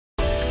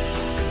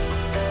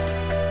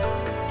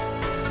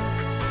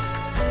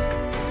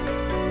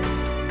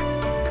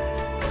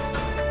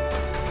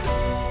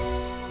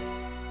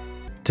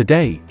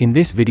Today, in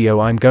this video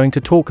I'm going to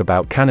talk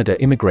about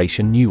Canada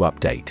Immigration New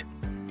Update.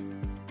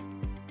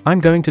 I'm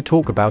going to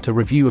talk about a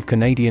review of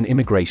Canadian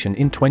immigration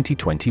in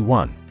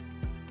 2021.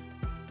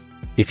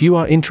 If you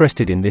are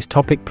interested in this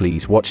topic,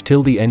 please watch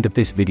till the end of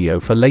this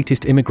video for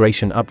latest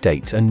immigration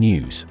updates and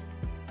news.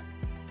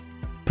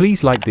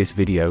 Please like this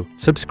video,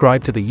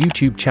 subscribe to the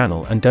YouTube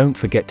channel and don't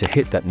forget to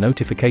hit that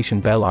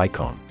notification bell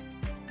icon.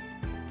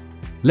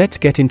 Let's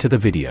get into the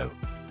video.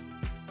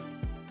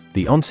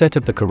 The onset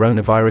of the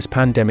coronavirus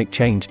pandemic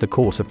changed the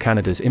course of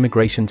Canada's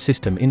immigration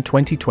system in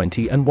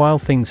 2020, and while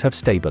things have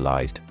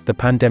stabilized, the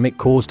pandemic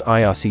caused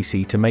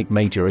IRCC to make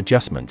major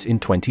adjustments in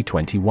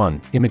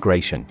 2021.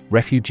 Immigration,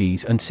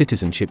 Refugees and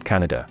Citizenship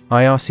Canada,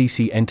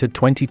 IRCC entered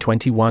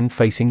 2021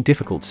 facing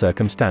difficult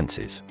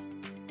circumstances.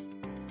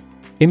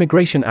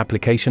 Immigration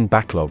application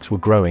backlogs were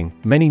growing,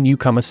 many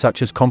newcomers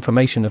such as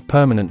confirmation of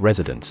permanent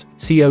residence,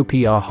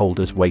 COPR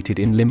holders waited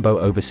in limbo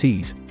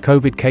overseas,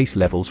 COVID case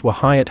levels were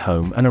high at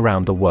home and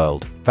around the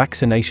world,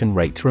 vaccination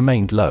rates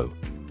remained low.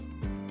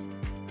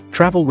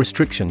 Travel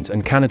restrictions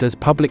and Canada's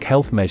public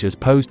health measures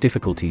posed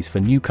difficulties for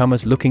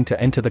newcomers looking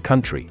to enter the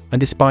country, and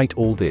despite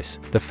all this,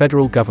 the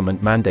federal government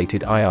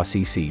mandated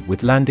IRCC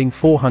with landing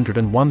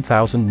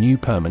 401,000 new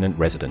permanent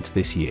residents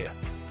this year.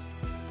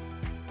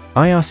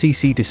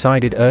 IRCC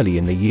decided early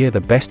in the year the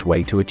best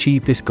way to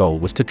achieve this goal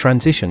was to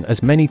transition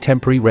as many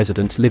temporary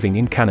residents living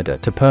in Canada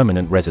to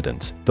permanent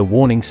residents. The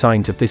warning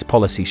signs of this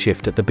policy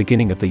shift at the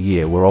beginning of the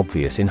year were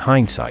obvious in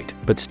hindsight,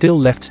 but still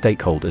left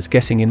stakeholders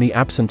guessing in the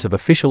absence of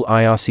official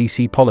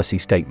IRCC policy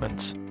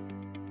statements.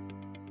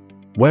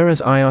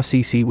 Whereas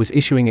IRCC was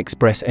issuing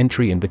express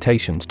entry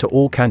invitations to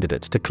all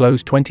candidates to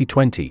close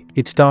 2020,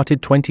 it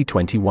started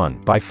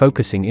 2021 by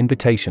focusing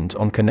invitations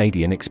on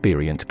Canadian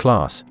Experienced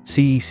Class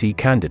 (CEC)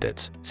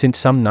 candidates, since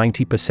some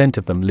 90%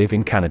 of them live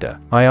in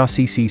Canada.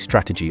 IRCC's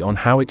strategy on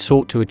how it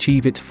sought to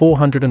achieve its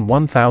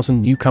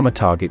 401,000 newcomer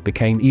target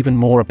became even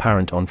more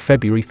apparent on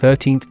February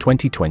 13,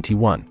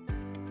 2021.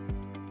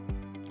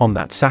 On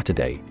that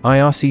Saturday,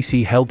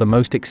 IRCC held the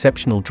most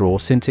exceptional draw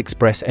since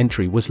express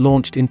entry was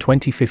launched in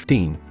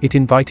 2015. It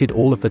invited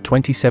all of the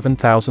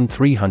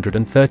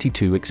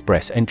 27,332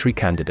 express entry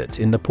candidates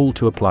in the pool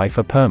to apply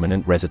for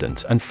permanent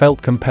residence and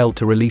felt compelled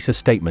to release a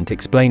statement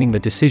explaining the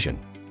decision.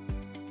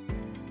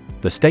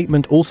 The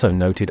statement also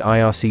noted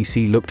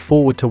IRCC looked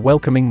forward to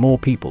welcoming more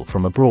people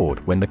from abroad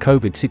when the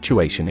COVID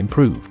situation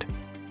improved.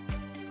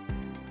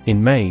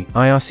 In May,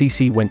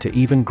 IRCC went to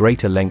even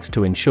greater lengths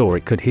to ensure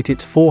it could hit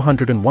its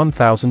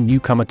 401,000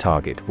 newcomer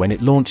target when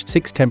it launched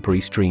 6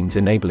 temporary streams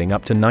enabling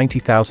up to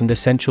 90,000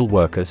 essential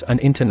workers and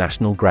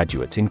international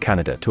graduates in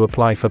Canada to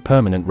apply for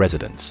permanent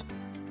residence.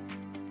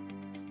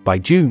 By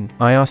June,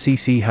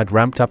 IRCC had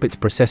ramped up its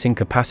processing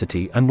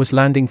capacity and was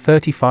landing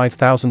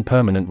 35,000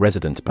 permanent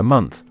residents per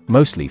month,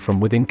 mostly from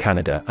within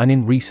Canada, and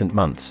in recent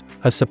months,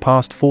 has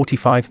surpassed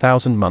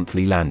 45,000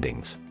 monthly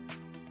landings.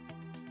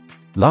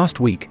 Last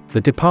week, the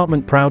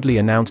department proudly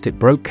announced it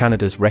broke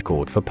Canada's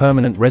record for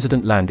permanent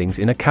resident landings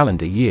in a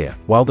calendar year,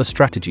 while the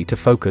strategy to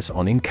focus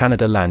on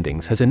in-Canada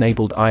landings has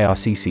enabled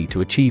IRCC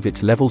to achieve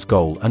its levels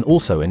goal and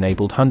also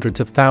enabled hundreds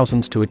of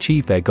thousands to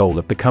achieve their goal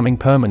of becoming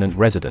permanent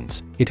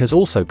residents. It has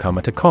also come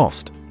at a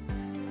cost.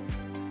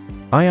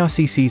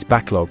 IRCC's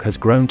backlog has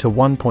grown to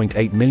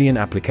 1.8 million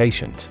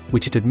applications,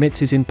 which it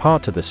admits is in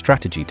part to the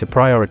strategy to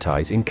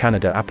prioritize in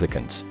Canada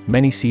applicants,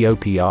 many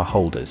COPR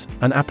holders,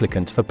 and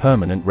applicants for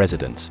permanent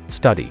residence,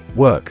 study,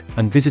 work,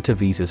 and visitor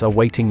visas are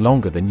waiting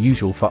longer than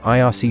usual for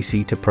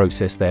IRCC to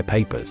process their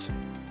papers.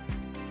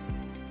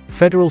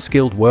 Federal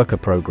Skilled Worker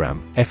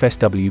Program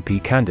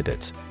 (FSWP)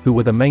 candidates, who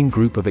were the main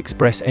group of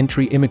express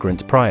entry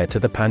immigrants prior to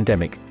the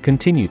pandemic,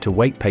 continue to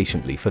wait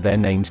patiently for their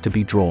names to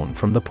be drawn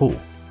from the pool.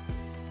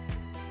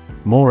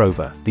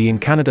 Moreover, the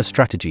in-Canada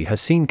strategy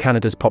has seen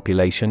Canada's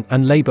population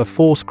and labour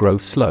force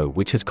growth slow,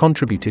 which has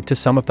contributed to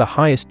some of the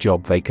highest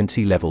job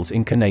vacancy levels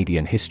in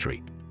Canadian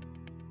history.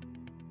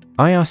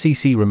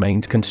 IRCC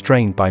remains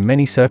constrained by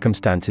many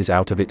circumstances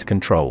out of its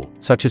control,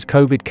 such as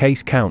COVID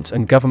case counts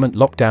and government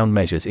lockdown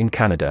measures in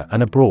Canada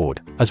and abroad,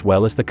 as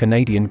well as the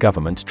Canadian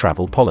government's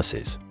travel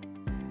policies.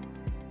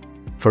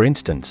 For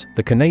instance,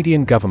 the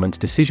Canadian government's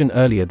decision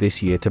earlier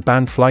this year to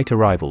ban flight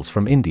arrivals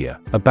from India,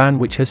 a ban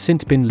which has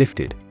since been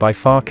lifted, by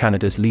far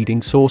Canada's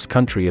leading source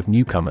country of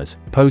newcomers,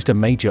 posed a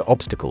major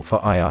obstacle for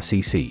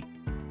IRCC.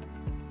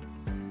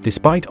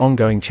 Despite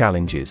ongoing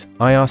challenges,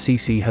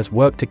 IRCC has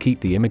worked to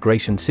keep the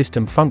immigration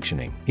system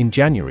functioning. In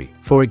January,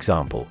 for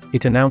example,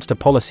 it announced a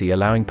policy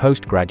allowing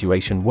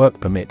post-graduation work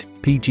permit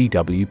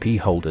 (PGWP)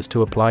 holders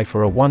to apply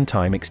for a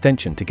one-time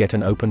extension to get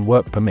an open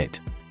work permit.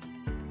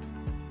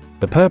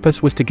 The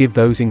purpose was to give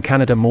those in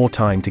Canada more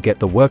time to get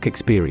the work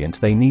experience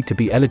they need to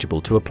be eligible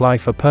to apply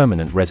for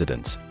permanent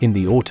residence. In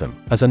the autumn,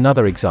 as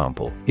another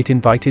example, it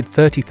invited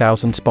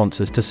 30,000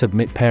 sponsors to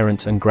submit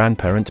parents and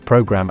grandparents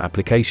program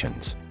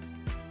applications.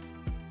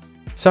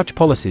 Such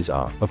policies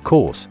are, of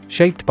course,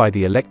 shaped by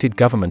the elected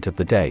government of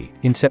the day.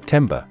 In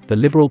September, the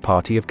Liberal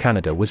Party of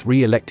Canada was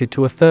re-elected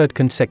to a third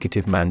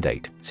consecutive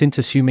mandate. Since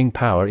assuming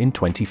power in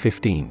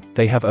 2015,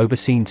 they have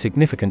overseen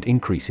significant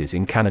increases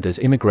in Canada's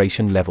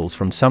immigration levels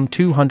from some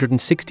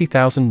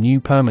 260,000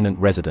 new permanent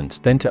residents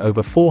then to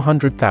over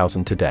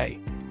 400,000 today.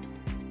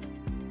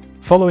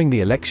 Following the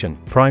election,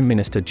 Prime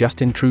Minister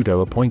Justin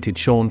Trudeau appointed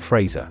Sean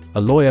Fraser,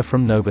 a lawyer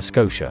from Nova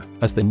Scotia,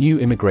 as the new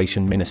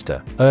immigration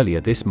minister. Earlier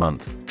this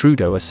month,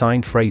 Trudeau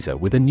assigned Fraser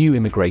with a new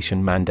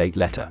immigration mandate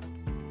letter.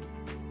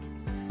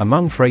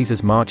 Among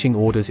Fraser's marching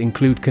orders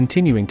include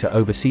continuing to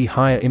oversee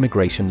higher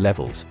immigration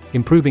levels,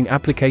 improving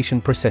application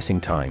processing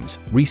times,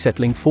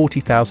 resettling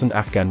 40,000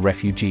 Afghan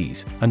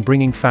refugees, and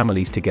bringing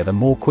families together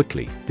more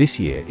quickly. This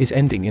year is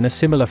ending in a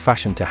similar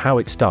fashion to how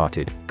it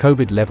started.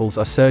 COVID levels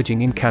are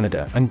surging in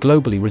Canada and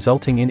globally,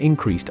 resulting in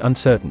increased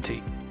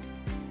uncertainty.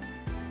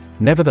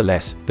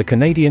 Nevertheless, the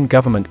Canadian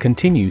government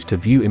continues to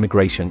view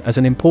immigration as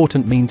an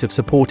important means of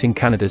supporting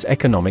Canada's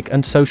economic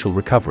and social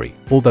recovery.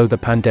 Although the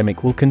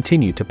pandemic will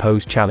continue to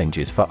pose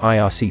challenges for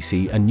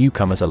IRCC and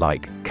newcomers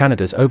alike,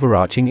 Canada's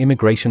overarching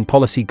immigration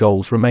policy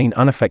goals remain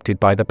unaffected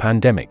by the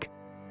pandemic.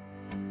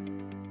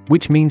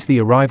 Which means the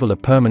arrival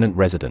of permanent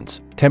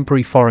residents,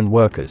 temporary foreign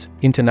workers,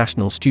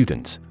 international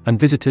students, and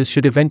visitors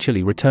should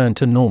eventually return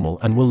to normal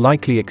and will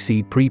likely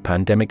exceed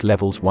pre-pandemic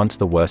levels once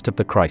the worst of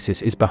the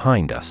crisis is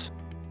behind us.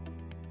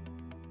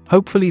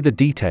 Hopefully the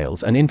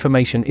details and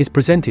information is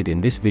presented in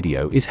this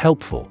video is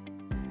helpful.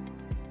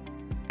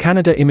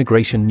 Canada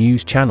Immigration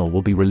News Channel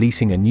will be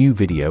releasing a new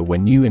video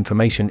when new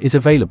information is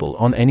available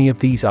on any of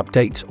these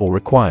updates or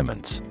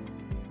requirements.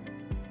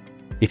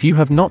 If you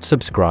have not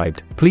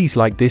subscribed, please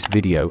like this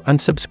video and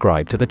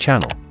subscribe to the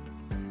channel.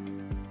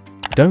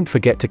 Don't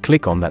forget to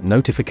click on that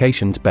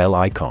notifications bell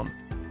icon.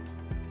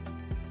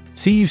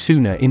 See you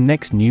sooner in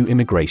next new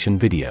immigration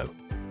video.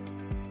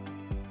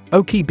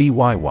 Okay,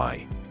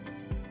 BYY.